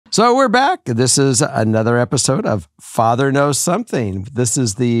So we're back. This is another episode of Father Knows Something. This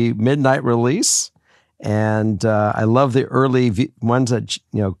is the midnight release, and I love the early ones that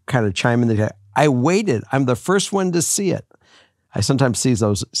kind of chime in. I waited. I'm the first one to see it. I sometimes see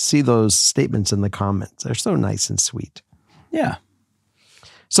those statements in the comments. They're so nice and sweet. Yeah.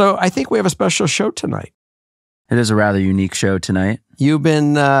 So I think we have a special show tonight. It is a rather unique show tonight. You've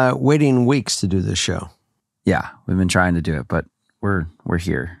been waiting weeks to do this show. Yeah, we've been trying to do it, but we're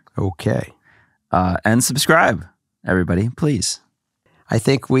here. Okay. And subscribe, everybody, please. I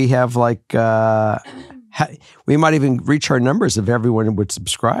think we have we might even reach our numbers if everyone would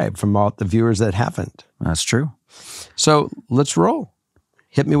subscribe from all the viewers that haven't. That's true. So let's roll.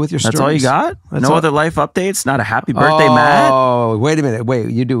 Hit me with your stories. That's all you got? No other life updates? Not a happy birthday, Matt? Oh, wait a minute.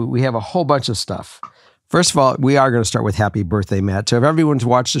 Wait, you do. We have a whole bunch of stuff. First of all, we are going to start with happy birthday, Matt. So if everyone's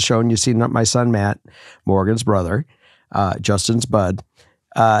watched the show and you've seen my son, Matt, Morgan's brother, Justin's bud,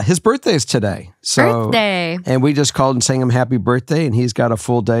 his birthday is today. Birthday. And we just called and sang him happy birthday, and he's got a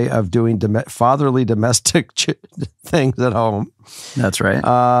full day of doing fatherly domestic things at home. That's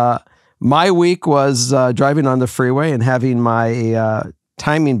right. My week was driving on the freeway and having my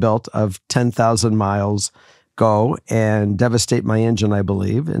timing belt of 10,000 miles go and devastate my engine, I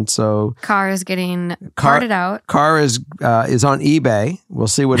believe. And so car is getting parted out. Car is on eBay. We'll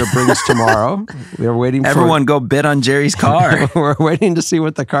see what it brings tomorrow. We're waiting. Everyone go bid on Jerry's car. We're waiting to see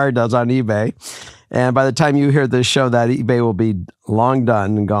what the car does on eBay. And by the time you hear this show, that eBay will be long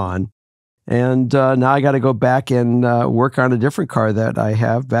done and gone. And now I got to go back and work on a different car that I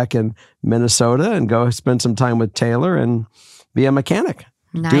have back in Minnesota and go spend some time with Taylor and be a mechanic.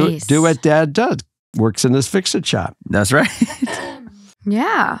 Nice. Do what Dad does. Works in his fix-it shop. That's right.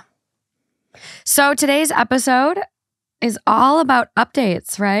 Yeah. So today's episode is all about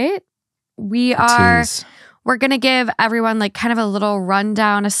updates, right? We're going to give everyone kind of a little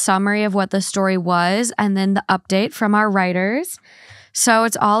rundown, a summary of what the story was, and then the update from our writers. So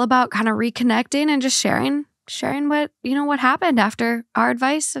it's all about kind of reconnecting and just sharing what happened after our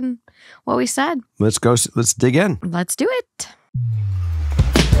advice and what we said. Let's go. Let's dig in. Let's do it.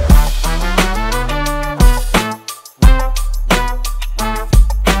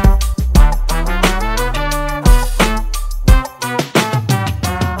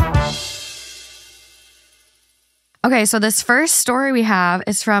 Okay, so this first story we have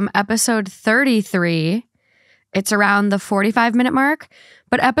is from episode 33. It's around the 45-minute mark,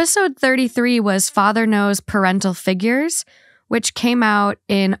 but episode 33 was Father Knows Parental Figures, which came out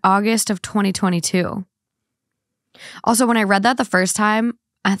in August of 2022. Also, when I read that the first time,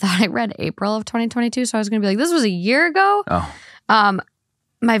 I thought I read April of 2022, so I was going to be like, this was a year ago? Oh.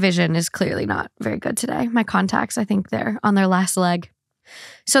 My vision is clearly not very good today. My contacts, I think they're on their last leg.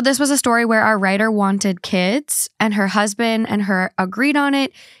 So this was a story where our writer wanted kids, and her husband and her agreed on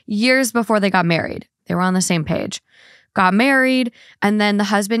it years before they got married. They were on the same page. Got married, and then the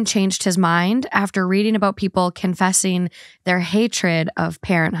husband changed his mind after reading about people confessing their hatred of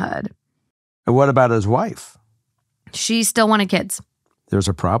parenthood. And what about his wife? She still wanted kids. There's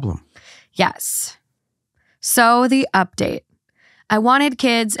a problem. Yes. So the update. I wanted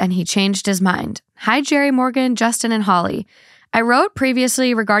kids, and he changed his mind. Hi, Jerry, Morgan, Justin, and Holly. I wrote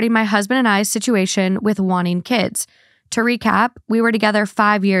previously regarding my husband and I's situation with wanting kids. To recap, we were together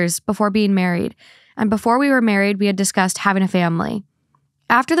 5 years before being married, and before we were married, we had discussed having a family.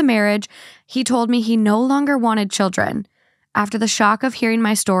 After the marriage, he told me he no longer wanted children. After the shock of hearing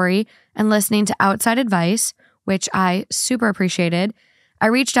my story and listening to outside advice, which I super appreciated, I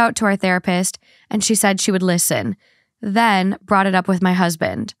reached out to our therapist, and she said she would listen, then brought it up with my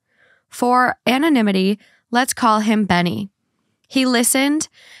husband. For anonymity, let's call him Benny. He listened,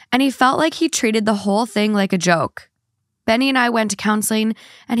 and he felt like he treated the whole thing like a joke. Benny and I went to counseling,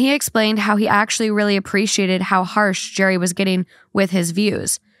 and he explained how he actually really appreciated how harsh Jerry was getting with his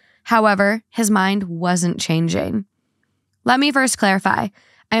views. However, his mind wasn't changing. Let me first clarify.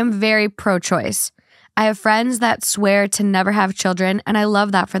 I am very pro-choice. I have friends that swear to never have children, and I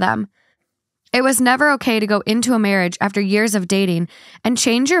love that for them. It was never okay to go into a marriage after years of dating and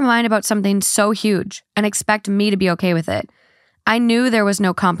change your mind about something so huge and expect me to be okay with it. I knew there was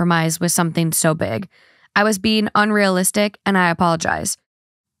no compromise with something so big. I was being unrealistic, and I apologize.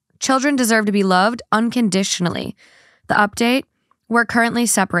 Children deserve to be loved unconditionally. The update? We're currently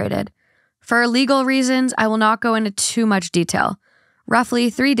separated. For legal reasons, I will not go into too much detail.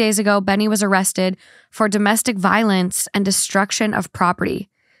 Roughly 3 days ago, Benny was arrested for domestic violence and destruction of property.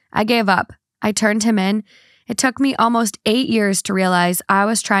 I gave up. I turned him in. It took me almost 8 years to realize I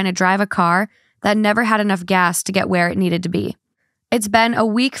was trying to drive a car that never had enough gas to get where it needed to be. It's been a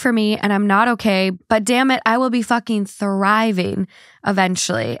week for me and I'm not okay, but damn it, I will be fucking thriving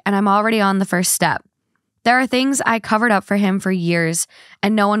eventually, and I'm already on the first step. There are things I covered up for him for years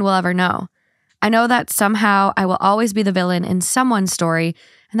and no one will ever know. I know that somehow I will always be the villain in someone's story,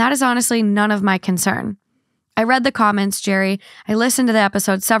 and that is honestly none of my concern. I read the comments, Jerry. I listened to the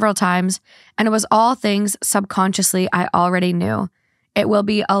episode several times, and it was all things subconsciously I already knew. It will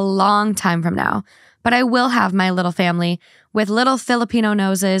be a long time from now, but I will have my little family with little Filipino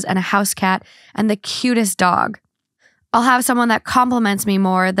noses and a house cat and the cutest dog. I'll have someone that compliments me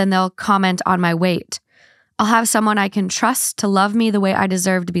more than they'll comment on my weight. I'll have someone I can trust to love me the way I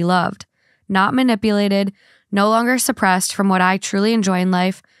deserve to be loved, not manipulated, no longer suppressed from what I truly enjoy in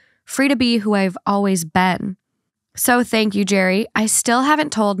life, free to be who I've always been. So thank you, Jerry. I still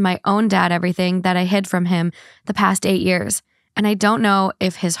haven't told my own dad everything that I hid from him the past 8 years, and I don't know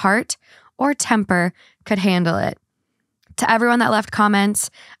if his heart or temper could handle it. To everyone that left comments,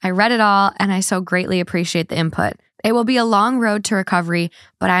 I read it all, and I so greatly appreciate the input. It will be a long road to recovery,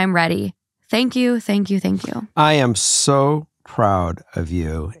 but I am ready. Thank you, thank you, thank you. I am so proud of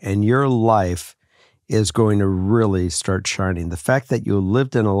you, and your life is going to really start shining. The fact that you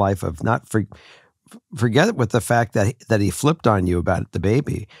lived in a life of not forget with the fact that he flipped on you about the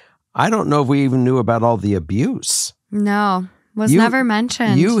baby. I don't know if we even knew about all the abuse. No, was never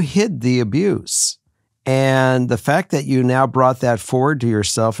mentioned. You hid the abuse. And the fact that you now brought that forward to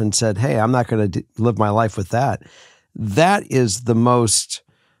yourself and said, hey, I'm not going to live my life with that. That is the most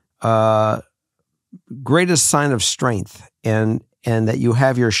greatest sign of strength and that you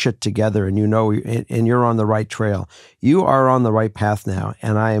have your shit together and you know, and you're on the right trail. You are on the right path now.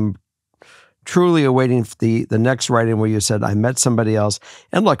 And I am truly awaiting the next writing where you said, I met somebody else.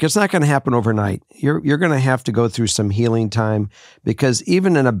 And look, it's not going to happen overnight. You're going to have to go through some healing time, because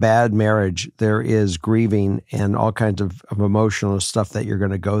even in a bad marriage, there is grieving and all kinds of emotional stuff that you're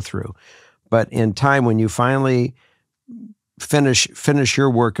going to go through. But in time, when you finally finish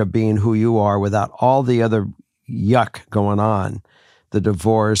your work of being who you are without all the other yuck going on, the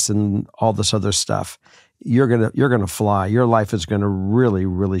divorce and all this other stuff, you're gonna fly. Your life is gonna really,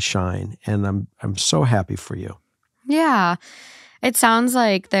 really shine, and I'm so happy for you. Yeah, it sounds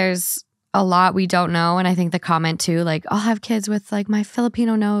like there's a lot we don't know, and I think the comment too, like, I'll have kids with like my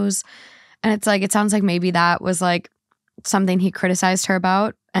Filipino nose, and it's like, it sounds like maybe that was like something he criticized her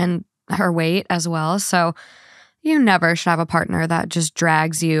about, and her weight as well. So you never should have a partner that just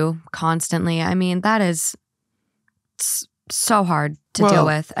drags you constantly. I mean, that is so hard to deal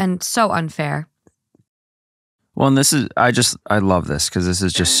with and so unfair. Well, and this is, I love this because this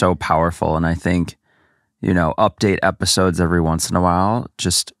is just so powerful. And I think, update episodes every once in a while,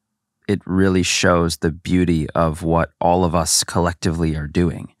 it really shows the beauty of what all of us collectively are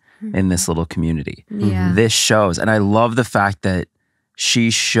doing in this little community. Yeah. This shows, and I love the fact that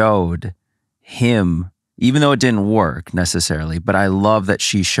she showed him, even though it didn't work necessarily, but I love that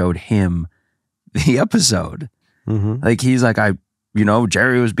she showed him the episode. Mm-hmm. Like, he's like,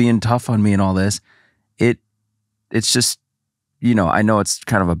 Jerry was being tough on me and all this. It's just, I know it's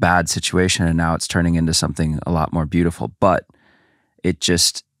kind of a bad situation and now it's turning into something a lot more beautiful, but it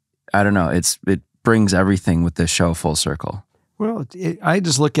just, I don't know, it brings everything with this show full circle. Well, I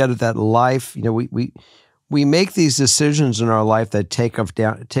just look at it that life, we make these decisions in our life that take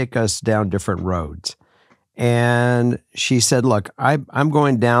us down different roads. And she said, look, I'm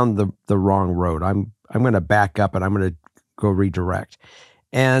going down the wrong road. I'm going to back up and I'm going to go redirect.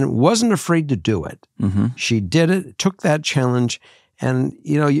 And wasn't afraid to do it. Mm-hmm. She did it, took that challenge. And,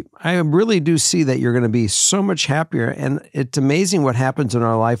 I really do see that you're going to be so much happier. And it's amazing what happens in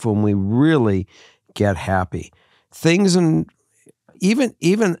our life when we really get happy. Things and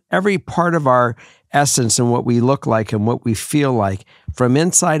even every part of our essence and what we look like and what we feel like from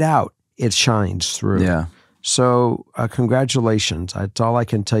inside out, it shines through. Yeah. So congratulations. That's all I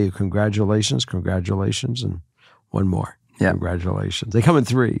can tell you. Congratulations, and one more. Yeah. Congratulations. They come in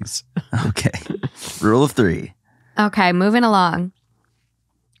threes. Okay. Rule of 3. Okay, moving along.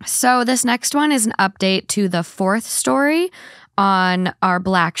 So this next one is an update to the 4th story on our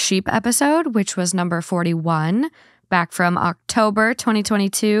Black Sheep episode, which was number 41, back from October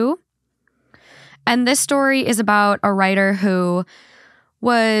 2022. And this story is about a writer who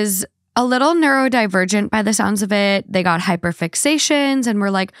was a little neurodivergent by the sounds of it. They got hyperfixations and were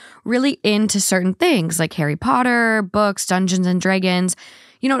like really into certain things like Harry Potter, books, Dungeons and Dragons,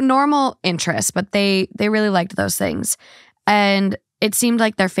 normal interests, but they really liked those things. And it seemed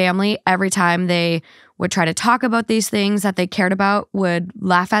like their family, every time they would try to talk about these things that they cared about, would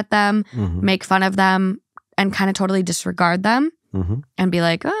laugh at them, make fun of them, and kind of totally disregard them. and be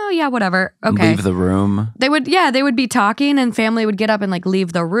like, oh yeah, whatever. Okay. Leave the room. They would be talking and family would get up and like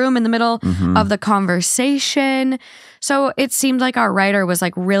leave the room in the middle of the conversation. So it seemed like our writer was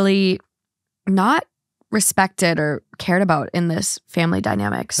like really not respected or cared about in this family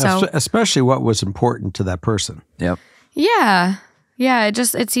dynamic. So especially what was important to that person. Yep. Yeah. Yeah.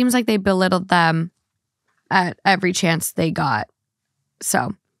 It seems like they belittled them at every chance they got.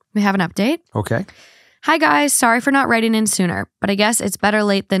 So we have an update. Okay. Hi guys, sorry for not writing in sooner, but I guess it's better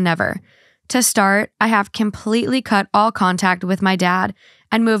late than never. To start, I have completely cut all contact with my dad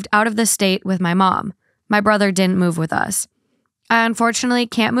and moved out of the state with my mom. My brother didn't move with us. I unfortunately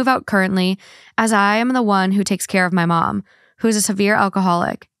can't move out currently as I am the one who takes care of my mom, who's a severe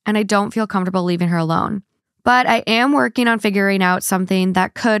alcoholic, and I don't feel comfortable leaving her alone. But I am working on figuring out something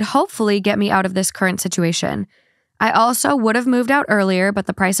that could hopefully get me out of this current situation. I also would have moved out earlier, but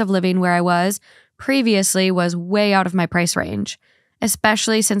the price of living where I was previously was way out of my price range,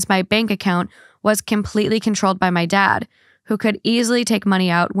 especially since my bank account was completely controlled by my dad, who could easily take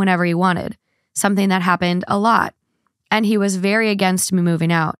money out whenever he wanted, something that happened a lot, and he was very against me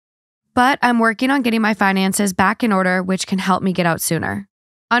moving out. But I'm working on getting my finances back in order, which can help me get out sooner.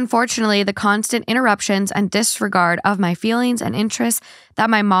 Unfortunately, the constant interruptions and disregard of my feelings and interests that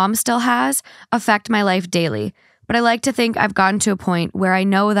my mom still has affect my life daily, but I like to think I've gotten to a point where I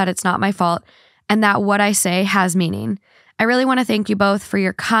know that it's not my fault and that what I say has meaning. I really want to thank you both for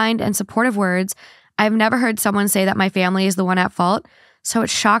your kind and supportive words. I've never heard someone say that my family is the one at fault, so it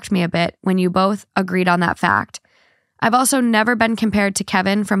shocked me a bit when you both agreed on that fact. I've also never been compared to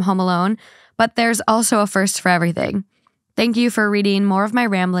Kevin from Home Alone, but there's also a first for everything. Thank you for reading more of my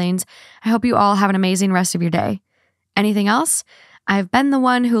ramblings. I hope you all have an amazing rest of your day. Anything else? I've been the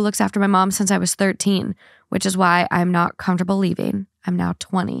one who looks after my mom since I was 13, which is why I'm not comfortable leaving. I'm now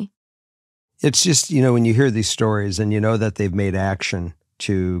 20. It's just, when you hear these stories and you know that they've made action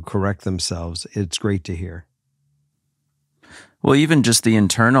to correct themselves, it's great to hear. Well, even just the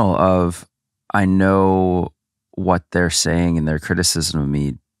internal of, I know what they're saying and their criticism of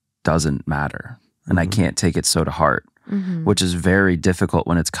me doesn't matter. And I can't take it so to heart, which is very difficult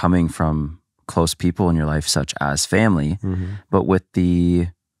when it's coming from close people in your life, such as family. But with the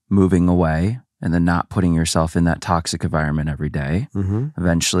moving away and then not putting yourself in that toxic environment every day,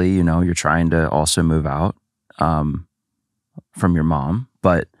 eventually, you're trying to also move out from your mom.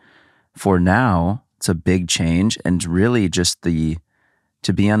 But for now, it's a big change, and really just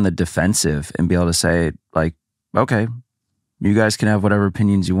to be on the defensive and be able to say, like, okay, you guys can have whatever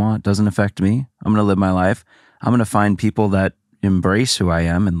opinions you want. Doesn't affect me. I'm going to live my life. I'm going to find people that embrace who I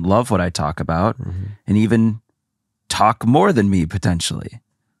am and love what I talk about, and even talk more than me potentially.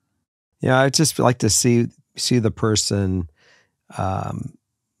 Yeah, I just like to see the person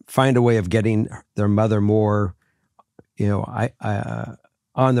find a way of getting their mother more,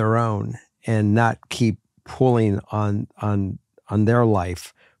 on their own, and not keep pulling on their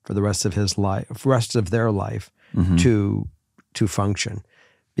life for the rest of their life to function,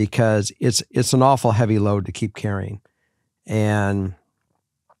 because it's an awful heavy load to keep carrying. And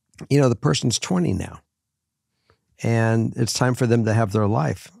the person's 20 now, and it's time for them to have their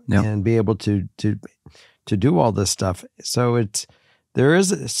life and be able to do all this stuff. So there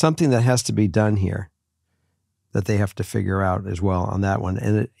is something that has to be done here that they have to figure out as well on that one.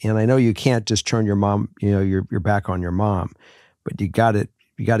 And I know you can't just turn your mom, your back on your mom, but you got to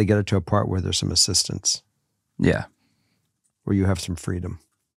get it to a part where there's some assistance. Yeah. Where you have some freedom.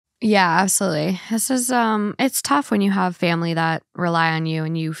 Yeah, absolutely. This is it's tough when you have family that rely on you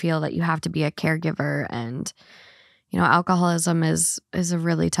and you feel that you have to be a caregiver, and alcoholism is a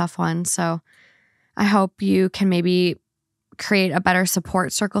really tough one. So I hope you can maybe create a better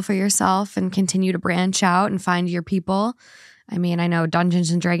support circle for yourself and continue to branch out and find your people. I mean, I know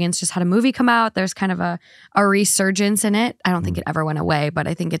Dungeons and Dragons just had a movie come out. There's kind of a resurgence in it. I don't think it ever went away, but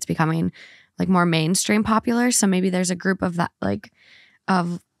I think it's becoming like more mainstream popular. So maybe there's a group of that, like,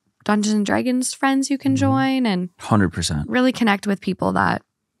 of Dungeons and Dragons friends you can join and 100% really connect with people that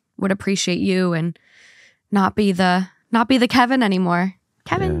would appreciate you and not be the Kevin anymore.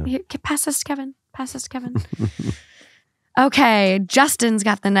 Kevin, here, pass this to Kevin. Pass this to Kevin. Okay, Justin's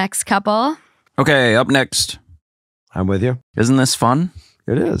got the next couple. Okay, up next. I'm with you. Isn't this fun?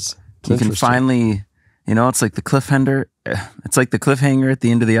 It is. You can finally, it's like the cliffhanger. It's like the cliffhanger at the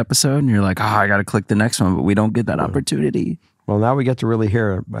end of the episode, and you're like, I got to click the next one, but we don't get that opportunity. Well, now we get to really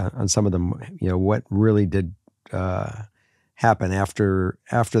hear on some of them, what really did happen after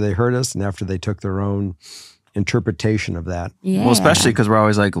they heard us and after they took their own interpretation of that. Yeah. Well, especially because we're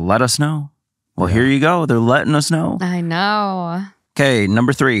always like, let us know. Well, here you go. They're letting us know. I know. Okay,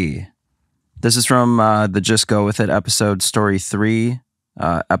 number 3. This is from the Just Go With It episode, story 3,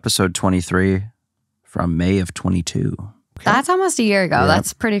 episode 23 from May of 22. Okay. That's almost a year ago. Yeah.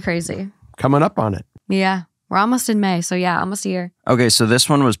 That's pretty crazy. Coming up on it. Yeah. We're almost in May. So yeah, almost a year. Okay, so this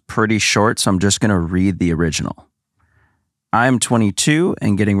one was pretty short, so I'm just going to read the original. I'm 22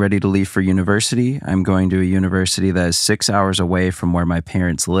 and getting ready to leave for university. I'm going to a university that is 6 hours away from where my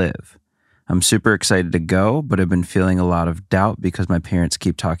parents live. I'm super excited to go, but I've been feeling a lot of doubt because my parents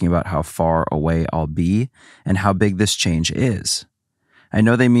keep talking about how far away I'll be and how big this change is. I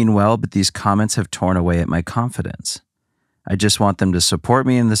know they mean well, but these comments have torn away at my confidence. I just want them to support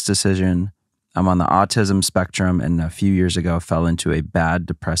me in this decision. I'm on the autism spectrum and a few years ago fell into a bad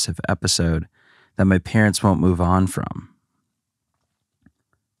depressive episode that my parents won't move on from.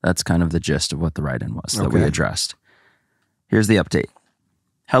 That's kind of the gist of what the write-in was that we addressed. Here's the update.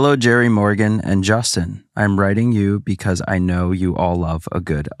 Hello, Jerry, Morgan, and Justin. I'm writing you because I know you all love a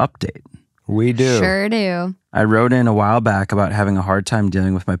good update. We do. Sure do. I wrote in a while back about having a hard time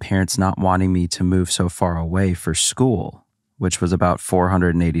dealing with my parents not wanting me to move so far away for school, which was about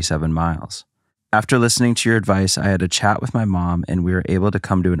 487 miles. After listening to your advice, I had a chat with my mom and we were able to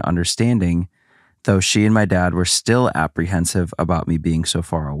come to an understanding, though she and my dad were still apprehensive about me being so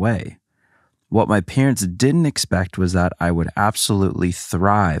far away. What my parents didn't expect was that I would absolutely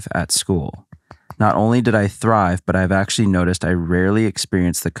thrive at school. Not only did I thrive, but I've actually noticed I rarely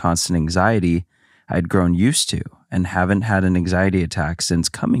experienced the constant anxiety I'd grown used to and haven't had an anxiety attack since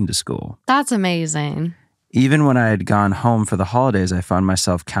coming to school. That's amazing. Even when I had gone home for the holidays, I found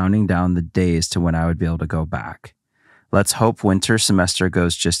myself counting down the days to when I would be able to go back. Let's hope winter semester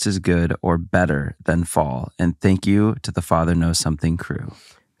goes just as good or better than fall. And thank you to the Father Knows Something crew.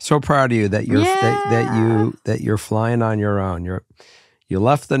 So proud of you that you're that you're flying on your own. You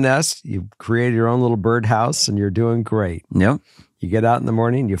left the nest, you created your own little birdhouse, and you're doing great. Yep. You get out in the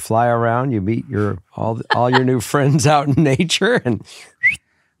morning, you fly around, you meet all your new friends out in nature, and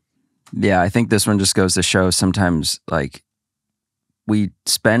yeah, I think this one just goes to show sometimes like we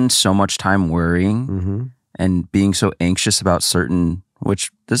spend so much time worrying and being so anxious about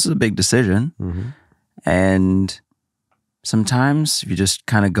which this is a big decision, and sometimes if you just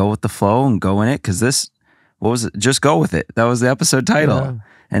kind of go with the flow and go in it, because what was it? Just go with it. That was the episode title. Yeah.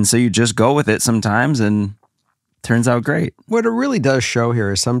 And so you just go with it sometimes and turns out great. What it really does show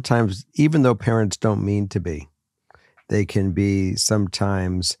here is sometimes, even though parents don't mean to be, they can be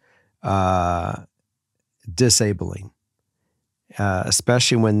sometimes disabling.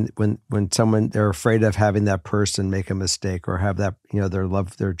 Especially when someone, they're afraid of having that person make a mistake or have that,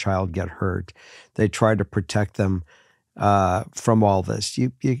 their child get hurt. They try to protect them from all this.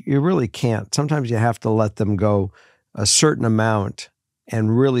 You really can't. Sometimes you have to let them go a certain amount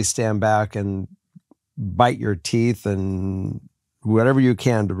and really stand back and bite your teeth and whatever you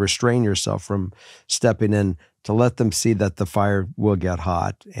can to restrain yourself from stepping in, to let them see that the fire will get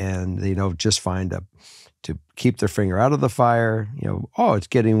hot, and just find to keep their finger out of the fire. It's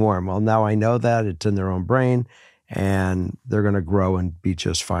getting warm. Well, now I know that it's in their own brain, and they're going to grow and be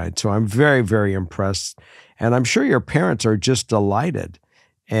just fine. So I'm very, very impressed. And I'm sure your parents are just delighted,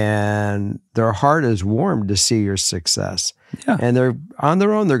 and their heart is warmed to see your success. Yeah. And they're on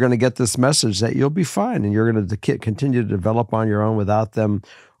their own. They're going to get this message that you'll be fine, and you're going to continue to develop on your own without them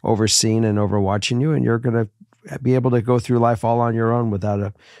overseeing and overwatching you. And you're going to be able to go through life all on your own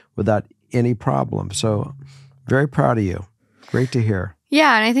without any problem. So very proud of you. Great to hear.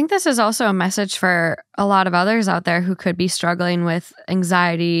 Yeah, and I think this is also a message for a lot of others out there who could be struggling with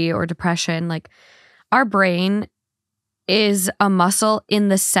anxiety or depression. Like, our brain is a muscle in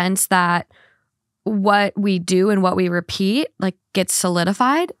the sense that what we do and what we repeat gets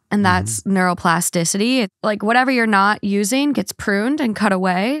solidified, and that's neuroplasticity. Like, whatever you're not using gets pruned and cut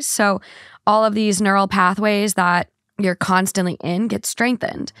away. So all of these neural pathways that you're constantly in get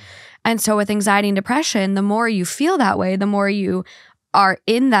strengthened. And so with anxiety and depression, the more you feel that way, the more you are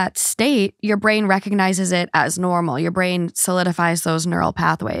in that state, your brain recognizes it as normal. Your brain solidifies those neural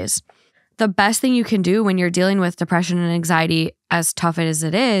pathways. The best thing you can do when you're dealing with depression and anxiety, as tough as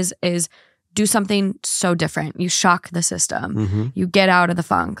it is do something so different. You shock the system. You get out of the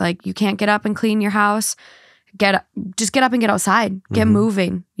funk. Like, you can't get up and clean your house. Just get up and get outside. Get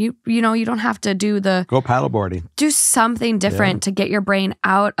moving. You don't have to go paddleboarding. Do something different to get your brain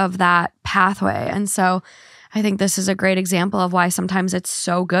out of that pathway. And so I think this is a great example of why sometimes it's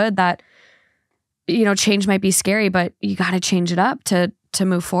so good that, change might be scary, but you got to change it up to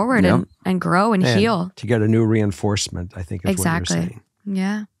move forward and grow and heal. To get a new reinforcement, I think is exactly. what you're saying.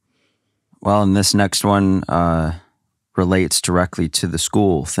 Yeah. Well, in this next one, relates directly to the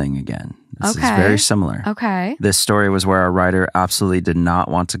school thing again. This is very similar. Okay. This story was where our writer absolutely did not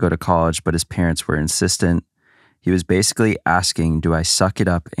want to go to college, but his parents were insistent. He was basically asking, do I suck it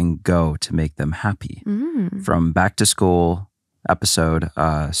up and go to make them happy? From Back to School episode,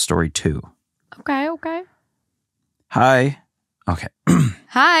 story 2. Okay. Hi. Okay.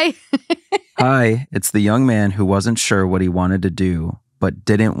 Hi. Hi. It's the young man who wasn't sure what he wanted to do, but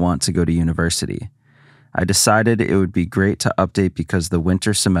didn't want to go to university. I decided it would be great to update because the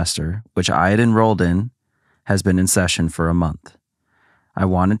winter semester, which I had enrolled in, has been in session for a month. I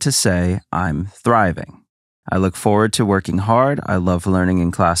wanted to say I'm thriving. I look forward to working hard. I love learning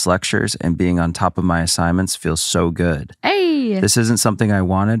in class lectures, and being on top of my assignments feels so good. Hey. This isn't something I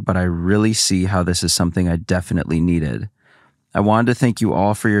wanted, but I really see how this is something I definitely needed. I wanted to thank you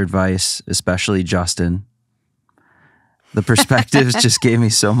all for your advice, especially Justin. The perspectives just gave me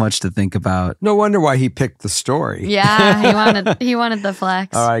so much to think about. No wonder why he picked the story. Yeah, he wanted the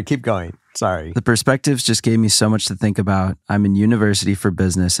flex. All right, keep going. Sorry. The perspectives just gave me so much to think about. I'm in university for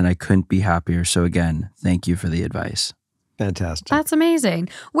business and I couldn't be happier. So again, thank you for the advice. Fantastic. That's amazing.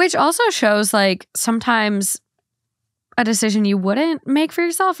 Which also shows like sometimes a decision you wouldn't make for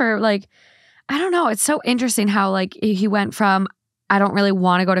yourself, or like, I don't know. It's so interesting how like he went from, I don't really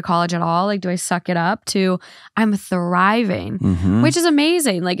want to go to college at all. Like, do I suck it up, to I'm thriving, which is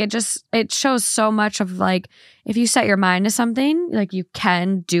amazing. Like, it shows so much of like, if you set your mind to something, like you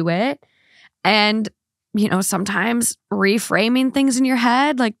can do it. And, you know, sometimes reframing things in your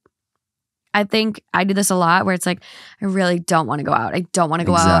head, like, I think I do this a lot where it's like, I really don't want to go out. I don't want to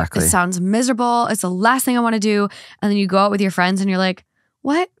go out. It sounds miserable. It's the last thing I want to do. And then you go out with your friends and you're like,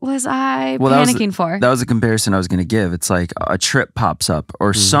 what was I panicking for? That was a comparison I was going to give. It's like a trip pops up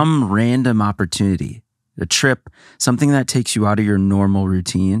or some random opportunity. A trip, something that takes you out of your normal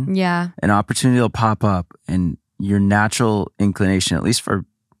routine. Yeah. An opportunity will pop up, and your natural inclination, at least for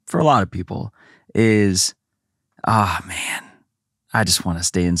a lot of people, is, man, I just want to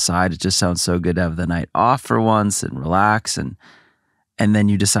stay inside. It just sounds so good to have the night off for once and relax. And then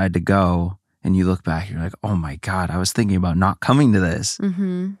you decide to go. And you look back, you're like, oh my God, I was thinking about not coming to this.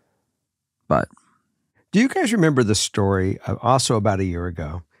 But do you guys remember the story also about a year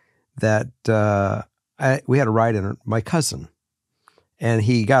ago that we had a ride-in, my cousin, and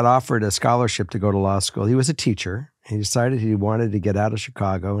he got offered a scholarship to go to law school. He was a teacher. He decided he wanted to get out of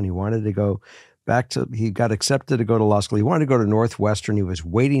Chicago and he wanted to go he got accepted to go to law school. He wanted to go to Northwestern. He was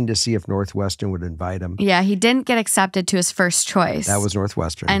waiting to see if Northwestern would invite him. Yeah, he didn't get accepted to his first choice. That was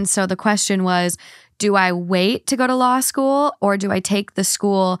Northwestern. And so the question was, do I wait to go to law school, or do I take the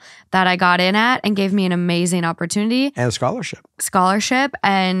school that I got in at and gave me an amazing opportunity? And a scholarship.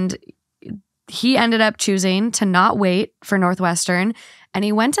 And he ended up choosing to not wait for Northwestern. And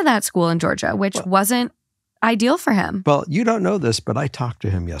he went to that school in Georgia, which wasn't ideal for him. Well, you don't know this, but I talked to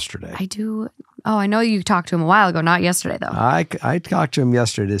him yesterday. I do. Oh, I know you talked to him a while ago, not yesterday, though. I talked to him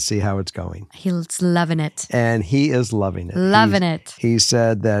yesterday to see how it's going. He's loving it. And he is loving it. Loving it. He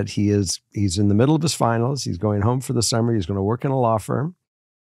said that he's in the middle of his finals. He's going home for the summer. He's going to work in a law firm.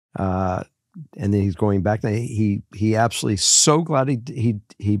 And then he's going back. He absolutely so glad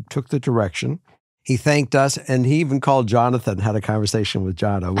he took the direction. He thanked us, and he even called Jonathan, had a conversation with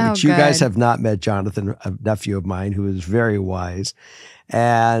Jono, which you guys have not met Jonathan, a nephew of mine who is very wise.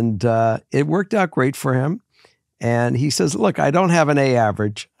 And it worked out great for him. And he says, look, I don't have an A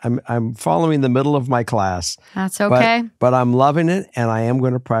average. I'm following the middle of my class. That's okay. But I'm loving it, and I am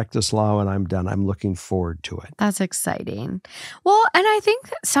going to practice law when I'm done. I'm looking forward to it. That's exciting. Well, and I think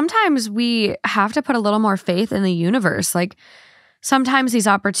sometimes we have to put a little more faith in the universe. Like sometimes these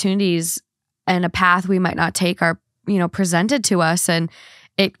opportunities and a path we might not take are, presented to us, and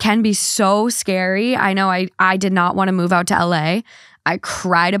it can be so scary. I know I did not want to move out to LA. I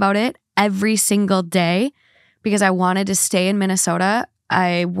cried about it every single day because I wanted to stay in Minnesota.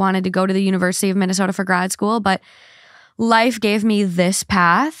 I wanted to go to the University of Minnesota for grad school, but life gave me this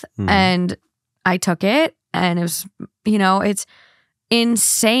path and I took it, and it was, it's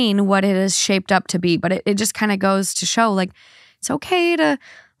insane what it has shaped up to be, but it just kind of goes to show like, it's okay to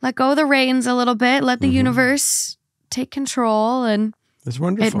let go of the reins a little bit, let the universe take control, and it's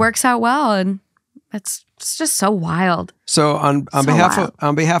wonderful. It works out well, and it's just so wild. So on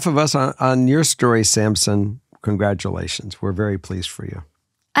behalf of us on your story, Samson, congratulations. We're very pleased for you.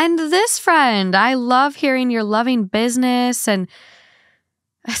 And this friend, I love hearing your loving business, and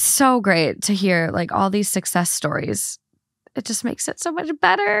it's so great to hear like all these success stories. It just makes it so much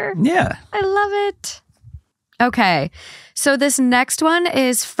better. Yeah. I love it. Okay, so this next one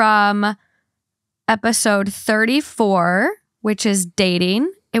is from episode 34, which is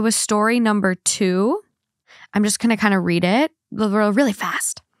dating. It was story number 2. I'm just going to kind of read it really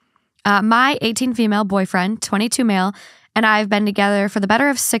fast. My 18 female boyfriend, 22 male, and I have been together for the better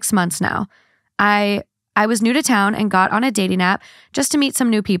of 6 months now. I was new to town and got on a dating app just to meet some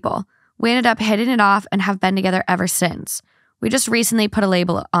new people. We ended up hitting it off and have been together ever since. We just recently put a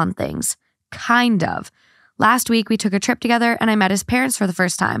label on things. Kind of. Last week, we took a trip together and I met his parents for the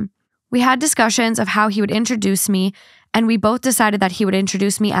first time. We had discussions of how he would introduce me, and we both decided that he would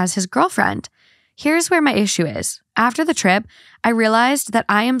introduce me as his girlfriend. Here's where my issue is. After the trip, I realized that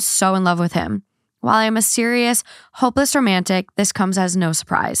I am so in love with him. While I am a serious, hopeless romantic, this comes as no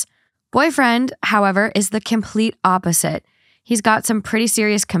surprise. Boyfriend, however, is the complete opposite. He's got some pretty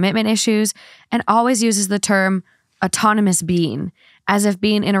serious commitment issues and always uses the term autonomous being, as if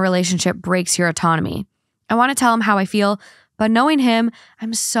being in a relationship breaks your autonomy. I want to tell him how I feel, but knowing him,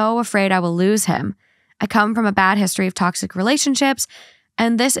 I'm so afraid I will lose him. I come from a bad history of toxic relationships,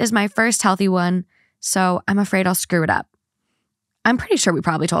 and this is my first healthy one, so I'm afraid I'll screw it up. I'm pretty sure we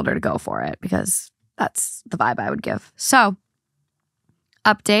probably told her to go for it because that's the vibe I would give. So,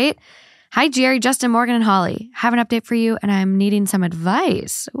 update. Hi, Jerry, Justin, Morgan, and Holly. Have an update for you, and I'm needing some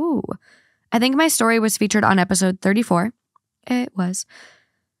advice. Ooh. I think my story was featured on episode 34. It was.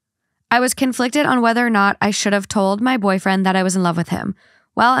 I was conflicted on whether or not I should have told my boyfriend that I was in love with him.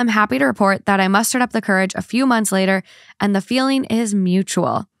 Well, I'm happy to report that I mustered up the courage a few months later, and the feeling is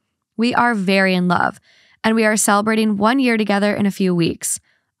mutual. We are very in love, and we are celebrating 1 year together in a few weeks.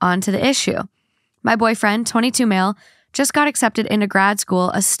 On to the issue. My boyfriend, 22 male, just got accepted into grad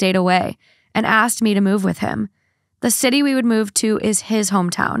school a state away and asked me to move with him. The city we would move to is his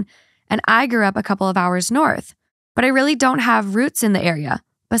hometown, and I grew up a couple of hours north, but I really don't have roots in the area,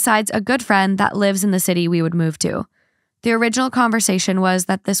 besides a good friend that lives in the city we would move to. The original conversation was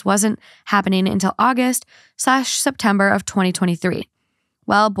that this wasn't happening until August/September of 2023.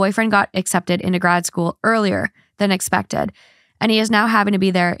 Well, boyfriend got accepted into grad school earlier than expected, and he is now having to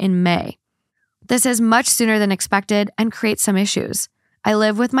be there in May. This is much sooner than expected and creates some issues. I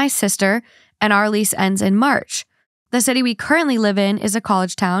live with my sister, and our lease ends in March. The city we currently live in is a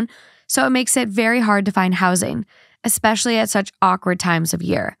college town, so it makes it very hard to find housing, especially at such awkward times of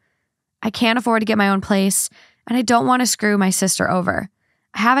year. I can't afford to get my own place, and I don't want to screw my sister over.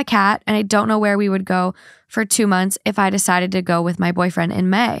 I have a cat, and I don't know where we would go for 2 months if I decided to go with my boyfriend in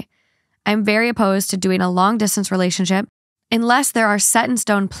May. I'm very opposed to doing a long-distance relationship unless there are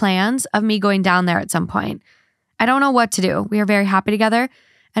set-in-stone plans of me going down there at some point. I don't know what to do. We are very happy together,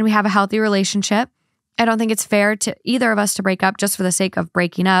 and we have a healthy relationship. I don't think it's fair to either of us to break up just for the sake of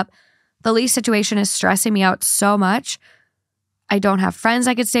breaking up. The lease situation is stressing me out so much. I don't have friends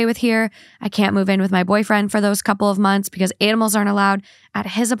I could stay with here. I can't move in with my boyfriend for those couple of months because animals aren't allowed at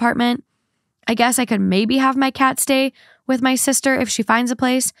his apartment. I guess I could maybe have my cat stay with my sister if she finds a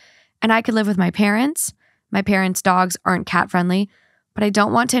place, and I could live with my parents. My parents' dogs aren't cat friendly, but I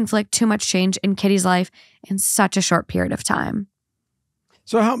don't want to inflict too much change in Kitty's life in such a short period of time.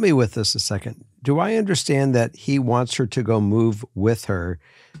 So help me with this a second. Do I understand that he wants her to go move with her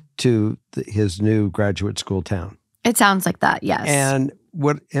to his new graduate school town? It sounds like that, yes. And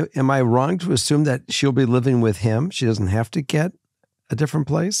am I wrong to assume that she'll be living with him? She doesn't have to get a different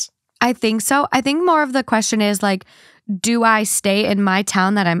place? I think so. I think more of the question is like, do I stay in my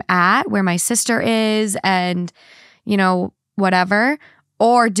town that I'm at, where my sister is and, whatever,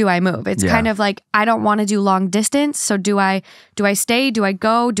 or do I move? It's kind of like, I don't want to do long distance. So do I stay? Do I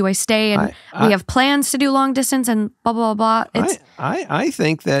go? Do I stay? And we have plans to do long distance and blah, blah, blah. I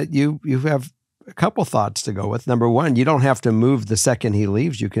think that you have a couple thoughts to go with. Number one, you don't have to move the second he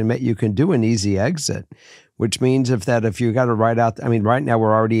leaves. You can do an easy exit, which means if you got to write out, right now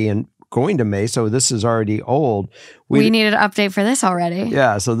we're already going to May, so this is already old. We needed an update for this already.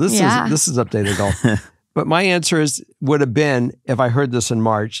 Yeah, so this is updated all. But my answer would have been, if I heard this in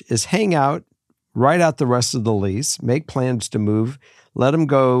March, is hang out, write out the rest of the lease, make plans to move, let them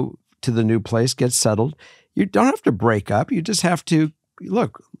go to the new place, get settled. You don't have to break up. You just have to,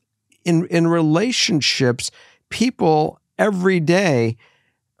 look, in relationships, people every day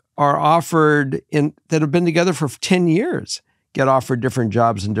are offered, that have been together for 10 years, get offered different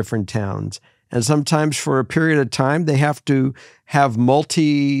jobs in different towns. And sometimes for a period of time, they have to have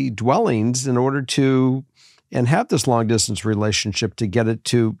multi-dwellings in order to, and have this long-distance relationship to get it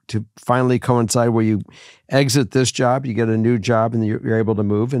to finally coincide where you exit this job, you get a new job, and you're able to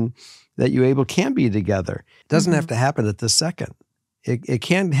move, and that you can be together. It doesn't have to happen at the second. It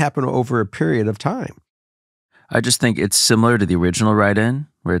can happen over a period of time. I just think it's similar to the original write-in,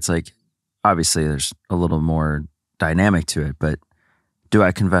 where it's like, obviously there's a little more dynamic to it, but do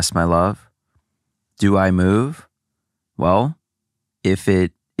I confess my love? Do I move? Well, if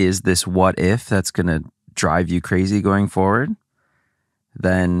it is this what if that's going to drive you crazy going forward,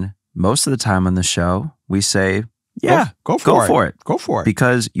 then most of the time on the show, we say, yeah, go for it. Go for it.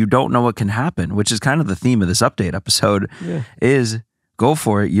 Because you don't know what can happen, which is kind of the theme of this update episode, is go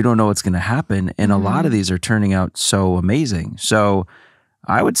for it. You don't know what's going to happen. And a lot of these are turning out so amazing. So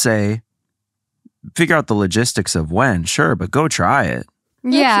I would say, figure out the logistics of when, sure, but go try it.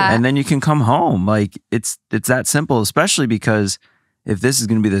 Yeah. And then you can come home. Like it's that simple, especially because if this is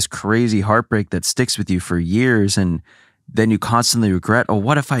going to be this crazy heartbreak that sticks with you for years and then you constantly regret, oh,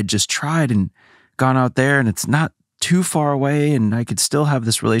 what if I just tried and gone out there and it's not too far away and I could still have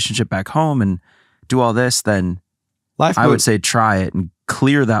this relationship back home and do all this, then I would say try it and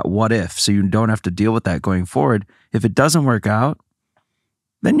clear that what if so you don't have to deal with that going forward. If it doesn't work out,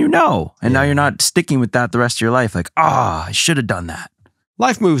 then you know. And now you're not sticking with that the rest of your life. Like, I should have done that.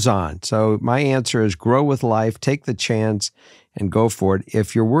 Life moves on. So my answer is grow with life, take the chance and go for it.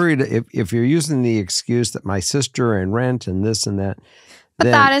 If you're worried, if you're using the excuse that my sister and rent and this and that, but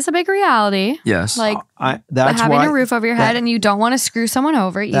that is a big reality. Yes. Like that's having why, a roof over your head and you don't want to screw someone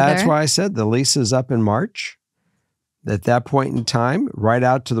over either. That's why I said the lease is up in March. At that point in time, right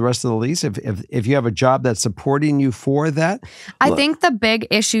out to the rest of the lease. If you have a job that's supporting you for that. I think the big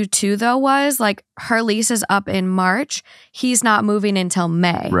issue too, though, was like her lease is up in March. He's not moving until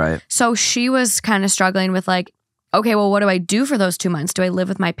May. Right. So she was kind of struggling with like, okay, well, what do I do for those 2 months? Do I live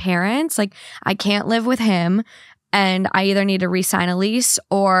with my parents? Like, I can't live with him. And I either need to re-sign a lease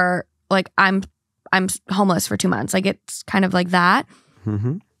or like I'm homeless for 2 months. Like it's kind of like that.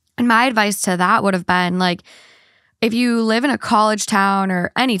 Mm-hmm. And my advice to that would have been like, if you live in a college town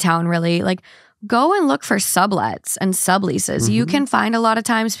or any town really, like go and look for sublets and subleases. You can find a lot of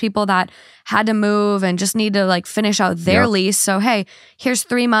times people that had to move and just need to like finish out their lease. So, hey, here's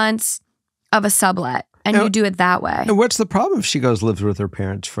 3 months of a sublet. And you do it that way. And what's the problem if she goes lives with her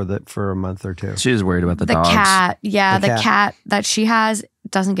parents for a month or two? She's worried about the dogs. Cat. Yeah, the cat that she has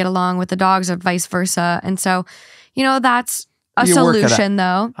doesn't get along with the dogs or vice versa. And so, that's a solution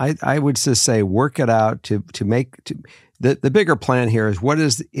though. I would just say work it out to make the bigger plan here is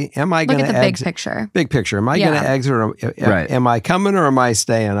am I going to exit? Big picture. Big picture. Am I going to exit or am I coming or am I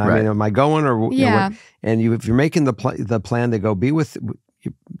staying? I mean, am I going or if you're making the plan to go be with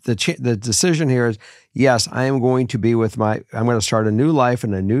the decision here is, yes, I am going to be I'm going to start a new life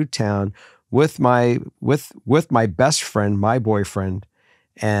in a new town with my best friend, my boyfriend,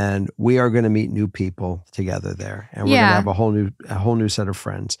 and we are going to meet new people together there. And we're going to have a whole new set of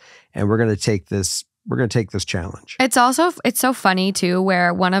friends. And we're going to take this challenge. It's so funny too,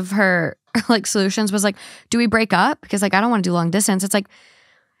 where one of her like solutions was like, do we break up? Because like, I don't want to do long distance. It's like,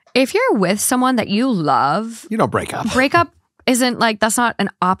 if you're with someone that you love, you don't break up. Break up isn't like, that's not an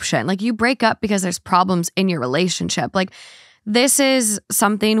option. Like you break up because there's problems in your relationship. Like this is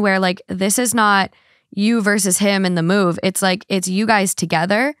something where like, this is not you versus him in the move. It's like, it's you guys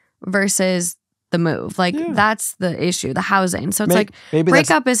together versus the move. Like that's the issue, the housing. So it's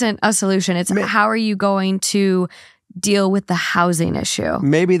breakup isn't a solution. It's how are you going to deal with the housing issue?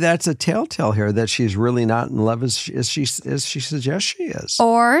 Maybe that's a telltale here that she's really not in love as she suggests she is.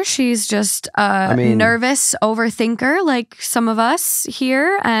 Or she's just a nervous overthinker like some of us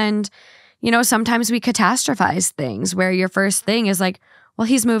here. And, sometimes we catastrophize things where your first thing is like, well,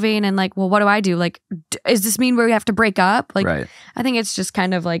 he's moving and like, well, what do I do? Like, does this mean we have to break up? Like, I think it's just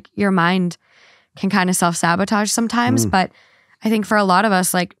kind of like your mind can kind of self-sabotage sometimes. But I think for a lot of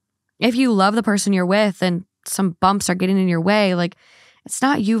us, like if you love the person you're with and some bumps are getting in your way, like it's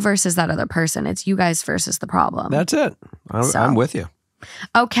not you versus that other person. It's you guys versus the problem. That's it. I'm with you.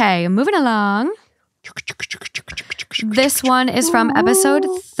 Okay, moving along. This one is from episode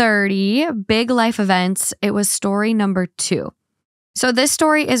 30, Big Life Events. It was story number 2. So this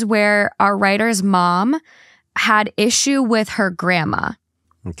story is where our writer's mom had issue with her grandma.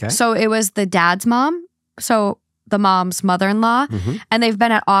 Okay. So it was the dad's mom. So the mom's mother-in-law, and they've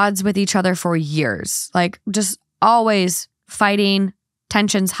been at odds with each other for years, like just always fighting,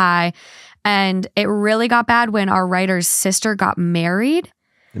 tensions high. And it really got bad when our writer's sister got married.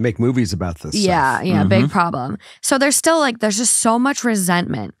 They make movies about this. Yeah, big problem. So there's still like, there's just so much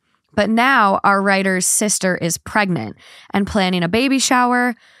resentment. But now our writer's sister is pregnant and planning a baby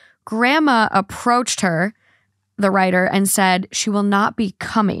shower. Grandma approached her, the writer, and said she will not be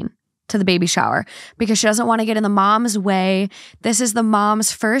coming to the baby shower because she doesn't want to get in the mom's way. This is the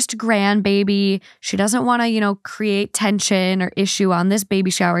mom's first grandbaby. She doesn't want to, create tension or issue on this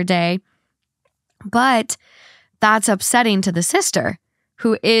baby shower day. But that's upsetting to the sister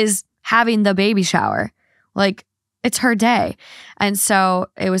who is having the baby shower. Like, it's her day. And so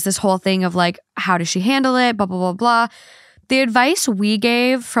it was this whole thing of like, how does she handle it? Blah, blah, blah, blah. The advice we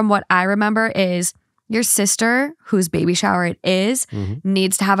gave from what I remember is Your sister, whose baby shower it is,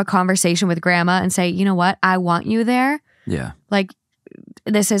 needs to have a conversation with grandma and say, you know what? I want you there. Yeah. Like,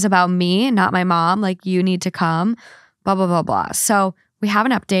 this is about me, not my mom. Like, you need to come, blah, blah, blah, blah. So we have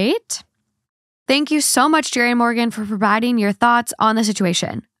an update. Thank you so much, Jerry and Morgan, for providing your thoughts on the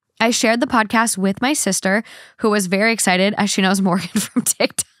situation. I shared the podcast with my sister, who was very excited as she knows Morgan from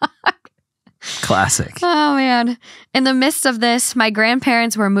TikTok. Classic. Oh, man. In the midst of this, my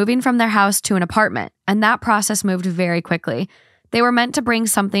grandparents were moving from their house to an apartment, and that process moved very quickly. They were meant to bring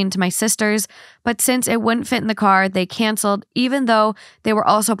something to my sisters, but since it wouldn't fit in the car, they canceled, even though they were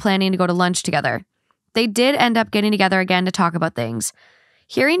also planning to go to lunch together. They did end up getting together again to talk about things.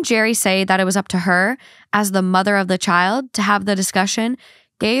 Hearing Jerry say that it was up to her, as the mother of the child, to have the discussion,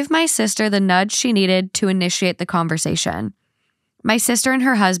 gave my sister the nudge she needed to initiate the conversation. My sister and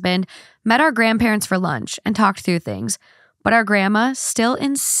her husband met our grandparents for lunch and talked through things, but our grandma still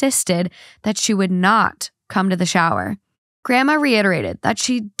insisted that she would not come to the shower. Grandma reiterated that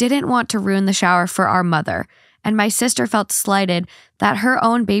she didn't want to ruin the shower for our mother, and my sister felt slighted that her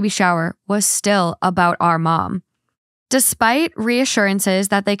own baby shower was still about our mom. Despite reassurances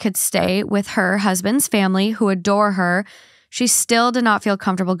that they could stay with her husband's family who adore her, she still did not feel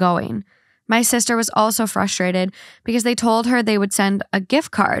comfortable going. My sister was also frustrated because they told her they would send a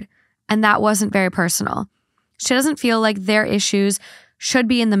gift card, and that wasn't very personal. She doesn't feel like their issues should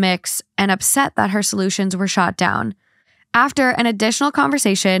be in the mix and upset that her solutions were shot down. After an additional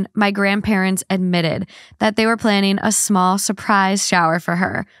conversation, my grandparents admitted that they were planning a small surprise shower for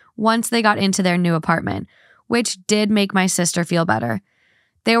her once they got into their new apartment, which did make my sister feel better.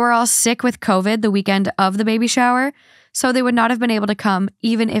 They were all sick with COVID the weekend of the baby shower, so they would not have been able to come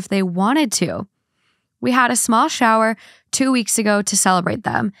even if they wanted to. We had a small shower 2 weeks ago to celebrate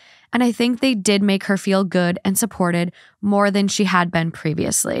them, and I think they did make her feel good and supported more than she had been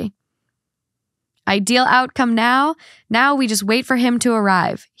previously. Ideal outcome now? Now we just wait for him to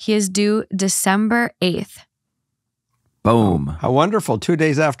arrive. He is due December 8th. Boom. How wonderful. 2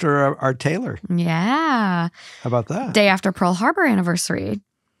 days after our Taylor. Yeah. How about that? Day after Pearl Harbor anniversary.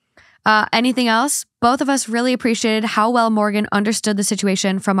 Anything else? Both of us really appreciated how well Morgan understood the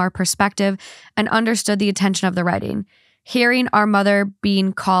situation from our perspective and understood the intention of the writing. Hearing our mother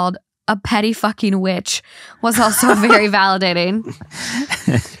being called a petty fucking witch was also very validating.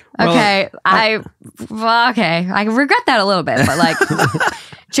 Okay, I regret that a little bit, but like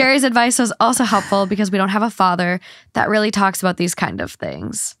Jerry's advice was also helpful because we don't have a father that really talks about these kind of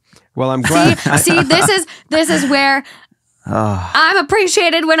things. Well, I'm glad. See, this is where I'm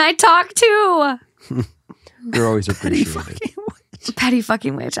appreciated when I talk to. You're always appreciated. Petty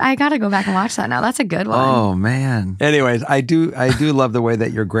fucking witch. I gotta go back and watch that now. That's a good one. Oh man. Anyways, I do love the way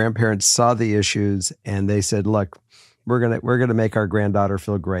that your grandparents saw the issues and they said, "Look, we're gonna make our granddaughter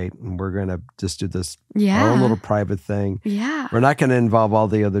feel great, and we're gonna just do this our own little private thing. Yeah, we're not gonna involve all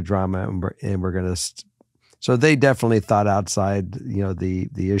the other drama, and we're gonna." So they definitely thought outside, the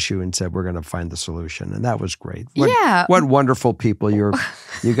issue and said, "We're gonna find the solution," and that was great. What wonderful people you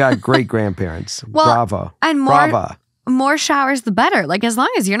got! Great grandparents. Well, bravo and bravo. More showers, the better. Like, as long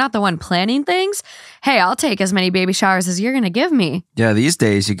as you're not the one planning things, hey, I'll take as many baby showers as you're going to give me. Yeah, these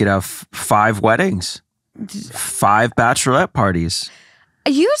days you could have 5 weddings, 5 bachelorette parties.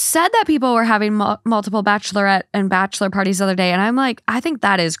 You said that people were having multiple bachelorette and bachelor parties the other day, and I'm like, I think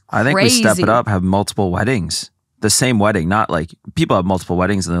that is crazy. I think we step it up, have multiple weddings. The same wedding, not like people have multiple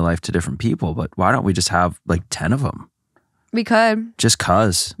weddings in their life to different people, but why don't we just have like 10 of them? We could. Just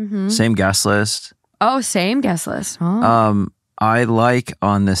cause. Same guest list. Oh, same guest list. Oh. I like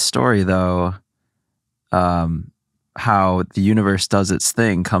on this story though, how the universe does its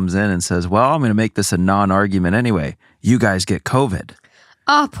thing, comes in and says, well, I'm going to make this a non-argument anyway. You guys get COVID.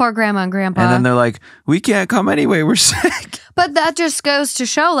 Oh, poor grandma and grandpa. And then they're like, we can't come anyway. We're sick. But that just goes to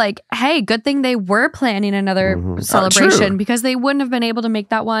show like, hey, good thing they were planning another celebration because they wouldn't have been able to make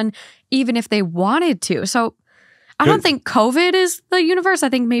that one even if they wanted to. So I don't think COVID is the universe. I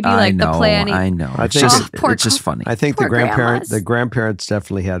think maybe like the planning. I know. I It's think just funny. I think the grandmas. grandparents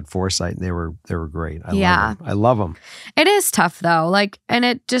definitely had foresight, and they were great. Yeah. I love them. It is tough though. Like, and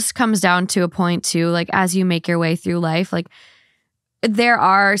it just comes down to a point too, like as you make your way through life, like there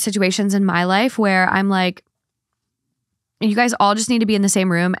are situations in my life where I'm like, you guys all just need to be in the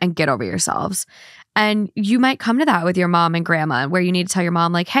same room and get over yourselves. And you might come to that with your mom and grandma where you need to tell your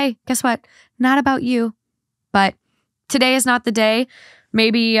mom like, hey, guess what? Not about you, but today is not the day.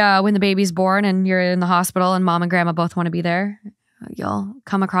 Maybe when the baby's born and you're in the hospital and mom and grandma both want to be there, you'll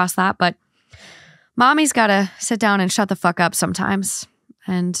come across that. But mommy's got to sit down and shut the fuck up sometimes.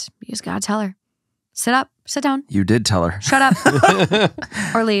 And you just got to tell her, sit up, sit down. You did tell her. Shut up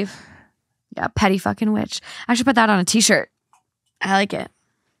or leave. Yeah, petty fucking witch. I should put that on a t-shirt. I like it.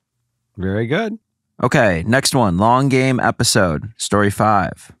 Very good. Okay, next one. Long game episode, story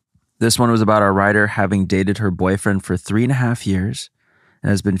 5. This one was about our writer having dated her boyfriend for 3.5 years and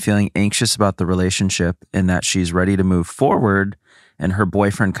has been feeling anxious about the relationship in that she's ready to move forward and her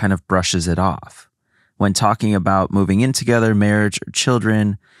boyfriend kind of brushes it off. When talking about moving in together, marriage, or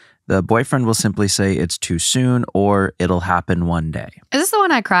children, the boyfriend will simply say it's too soon or it'll happen one day. Is this the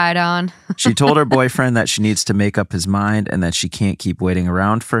one I cried on? She told her boyfriend that she needs to make up his mind and that she can't keep waiting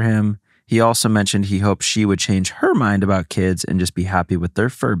around for him. He also mentioned he hoped she would change her mind about kids and just be happy with their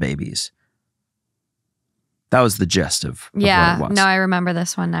fur babies. That was the gist of what it was. No, I remember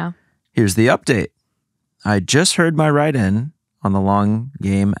this one now. Here's the update. I just heard my write-in on the long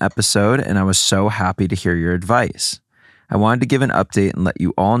game episode, and I was so happy to hear your advice. I wanted to give an update and let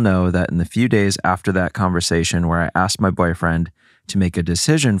you all know that in the few days after that conversation where I asked my boyfriend to make a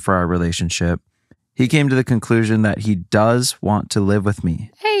decision for our relationship, he came to the conclusion that he does want to live with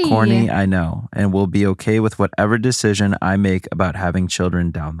me. Hey. Corny, I know, and will be okay with whatever decision I make about having children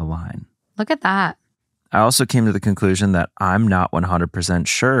down the line. Look at that. I also came to the conclusion that I'm not 100%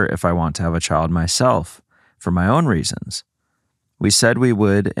 sure if I want to have a child myself for my own reasons. We said we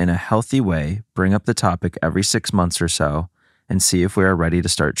would, in a healthy way, bring up the topic every 6 months or so and see if we are ready to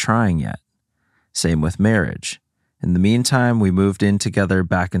start trying yet. Same with marriage. In the meantime, we moved in together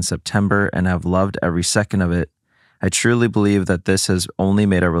back in September and have loved every second of it. I truly believe that this has only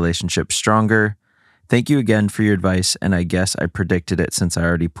made our relationship stronger. Thank you again for your advice, and I guess I predicted it since I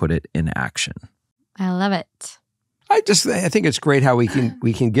already put it in action. I love it. I think it's great how we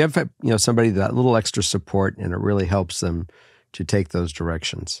can give somebody that little extra support, and it really helps them to take those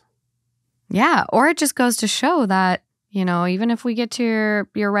directions. Yeah, or it just goes to show that, even if we get to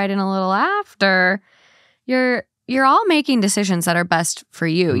your write-in a little after, you're all making decisions that are best for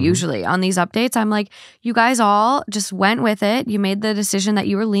you. Mm-hmm. Usually on these updates, I'm like, you guys all just went with it. You made the decision that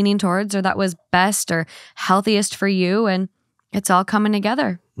you were leaning towards or that was best or healthiest for you, and it's all coming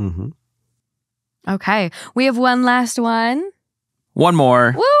together. Mm-hmm. Okay, we have one last one. One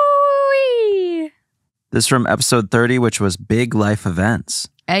more. Woo-wee! This is from episode 30, which was Big Life Events.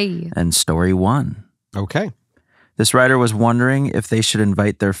 Hey. And story 1. Okay. This writer was wondering if they should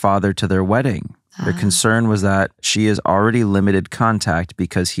invite their father to their wedding. Their concern was that she has already limited contact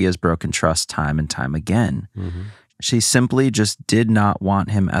because he has broken trust time and time again. Mm-hmm. She simply just did not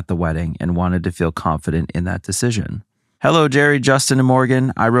want him at the wedding and wanted to feel confident in that decision. Hello, Jerry, Justin, and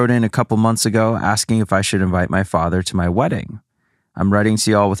Morgan. I wrote in a couple months ago asking if I should invite my father to my wedding. I'm writing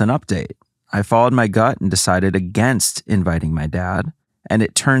to y'all with an update. I followed my gut and decided against inviting my dad, and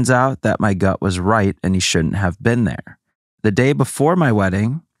it turns out that my gut was right and he shouldn't have been there. The day before my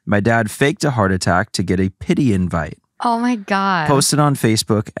wedding, my dad faked a heart attack to get a pity invite. Oh my God. Posted on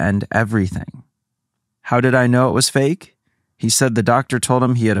Facebook and everything. How did I know it was fake? He said the doctor told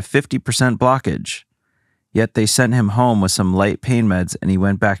him he had a 50% blockage. Yet they sent him home with some light pain meds and he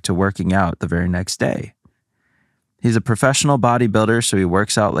went back to working out the very next day. He's a professional bodybuilder, so he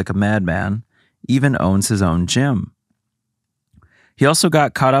works out like a madman, even owns his own gym. He also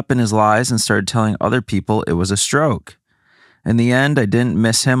got caught up in his lies and started telling other people it was a stroke. In the end, I didn't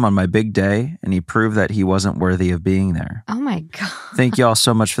miss him on my big day, and he proved that he wasn't worthy of being there. Oh my God. Thank you all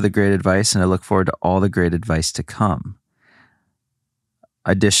so much for the great advice, and I look forward to all the great advice to come.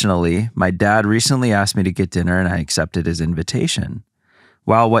 Additionally, my dad recently asked me to get dinner, and I accepted his invitation.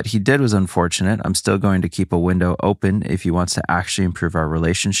 While what he did was unfortunate, I'm still going to keep a window open if he wants to actually improve our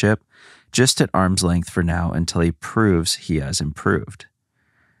relationship, just at arm's length for now until he proves he has improved.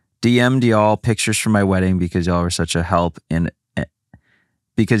 DM'd y'all pictures from my wedding because y'all were such a help and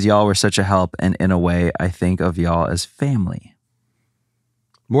in a way I think of y'all as family.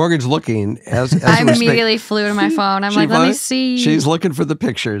 Morgan's looking as I immediately flew to my phone. I'm like, let me see. She's looking for the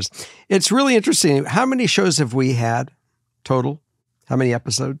pictures. It's really interesting. How many shows have we had total? How many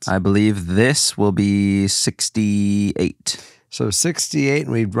episodes? I believe this will be 68. So 68,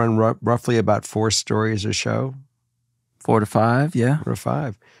 and we've run roughly about 4 stories a show. 4 to 5, yeah. 4 to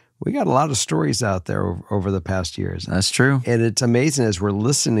 5. We got a lot of stories out there over the past years. That's true. And it's amazing as we're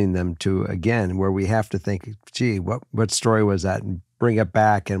listening them to, again, where we have to think, gee, what story was that? And bring it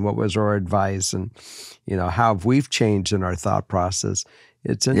back, and what was our advice? And, how have we changed in our thought process?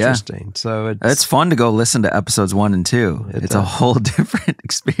 It's interesting. Yeah. So it's fun to go listen to episodes 1 and 2. It's a whole different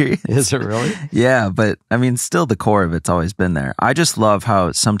experience. Is it really? Yeah, but I mean, still the core of it's always been there. I just love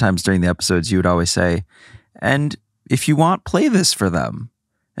how sometimes during the episodes you would always say, and if you want, play this for them.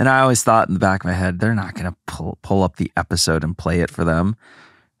 And I always thought in the back of my head, they're not going to pull up the episode and play it for them.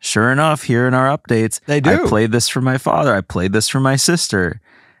 Sure enough, here in our updates, they do. I played this for my father. I played this for my sister.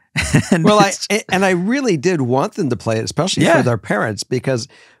 And Well, it's- I really did want them to play it, especially Yeah. for their parents, because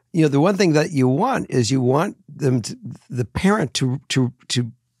the one thing that you want is you want them the parent to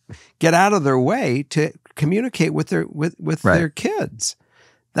get out of their way to communicate with their Right. their kids.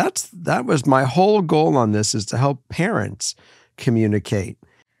 That was my whole goal on this, is to help parents communicate.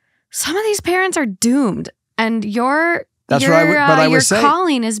 Some of these parents are doomed, and That's what I your was saying.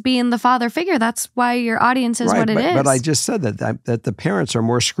 calling is being the father figure. That's why your audience is what it is. But I just said that the parents are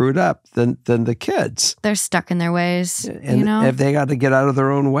more screwed up than the kids. They're stuck in their ways. And if they got to get out of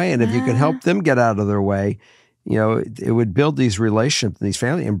their own way, and if you can help them get out of their way, it would build these relationships and these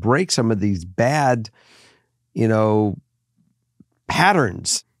families and break some of these bad,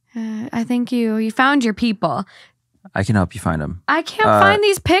 patterns. I think you found your people. I can help you find them. I can't find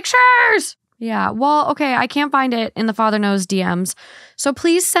these pictures. Yeah. Well, okay. I can't find it in the Father Knows DMs. So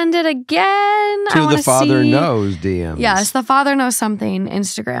please send it again. I To wanna the Father see. Knows DMs. Yes, the Father Knows Something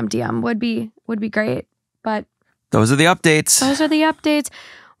Instagram DM would be great. But Those are the updates. those are the updates.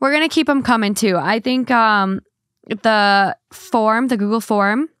 We're going to keep them coming too. I think the Google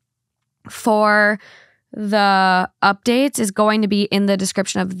form for the updates is going to be in the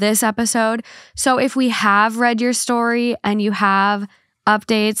description of this episode. So if we have read your story and you have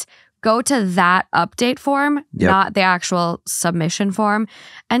updates, go to that update form, Yep. not the actual submission form,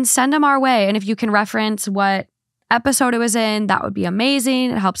 and send them our way. And if you can reference what episode it was in, that would be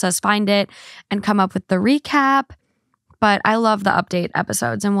amazing. It helps us find it and come up with the recap. But I love the update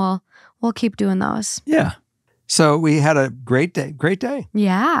episodes, and we'll keep doing those. Yeah. So we had a great day.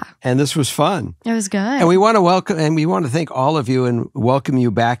 Yeah, And this was fun. it was good. And we want to thank all of you and welcome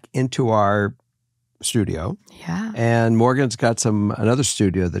you back into our studio. yeah. And Morgan's got another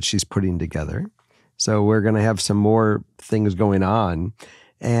studio that she's putting together. So we're going to have some more things going on.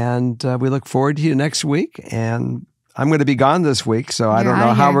 And we look forward to you next week. And I'm going to be gone this week, so I You're don't know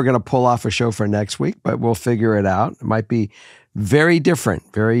outta how here. we're going to pull off a show for next week, but we'll figure it out. It might be very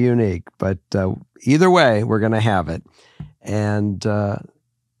different, very unique. But either way, we're going to have it. And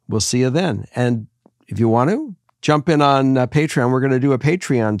we'll see you then. And if you want to, jump in on Patreon. We're going to do a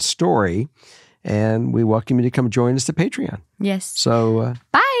Patreon story. And we welcome you to come join us at Patreon. Yes. So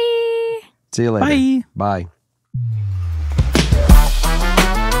Bye. see you later. Bye. Bye.